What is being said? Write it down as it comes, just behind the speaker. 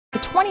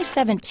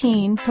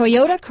2017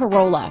 Toyota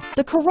Corolla.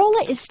 The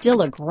Corolla is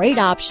still a great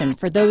option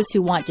for those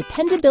who want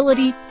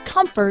dependability,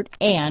 comfort,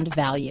 and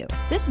value.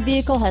 This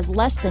vehicle has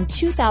less than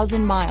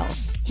 2,000 miles.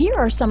 Here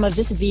are some of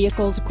this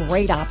vehicle's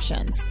great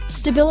options: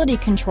 stability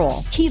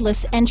control,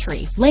 keyless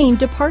entry, lane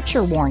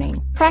departure warning,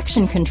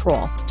 traction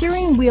control,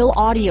 steering wheel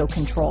audio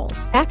controls,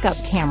 backup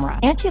camera,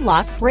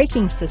 anti-lock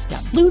braking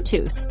system,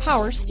 Bluetooth,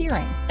 power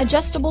steering,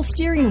 adjustable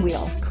steering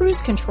wheel,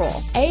 cruise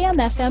control,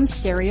 AM/FM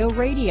stereo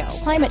radio,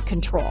 climate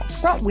control,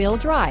 front wheel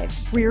drive,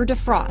 rear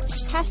defrost,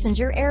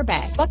 passenger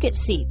airbag, bucket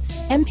seats,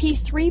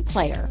 MP3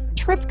 player,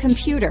 trip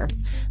computer.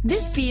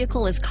 This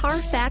vehicle is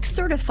Carfax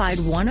certified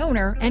one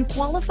owner and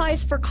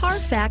qualifies for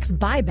Carfax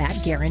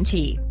buyback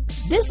guarantee.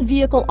 This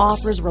vehicle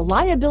offers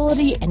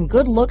reliability and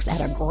good looks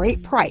at a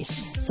great price.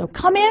 So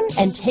come in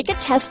and take a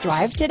test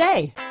drive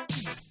today.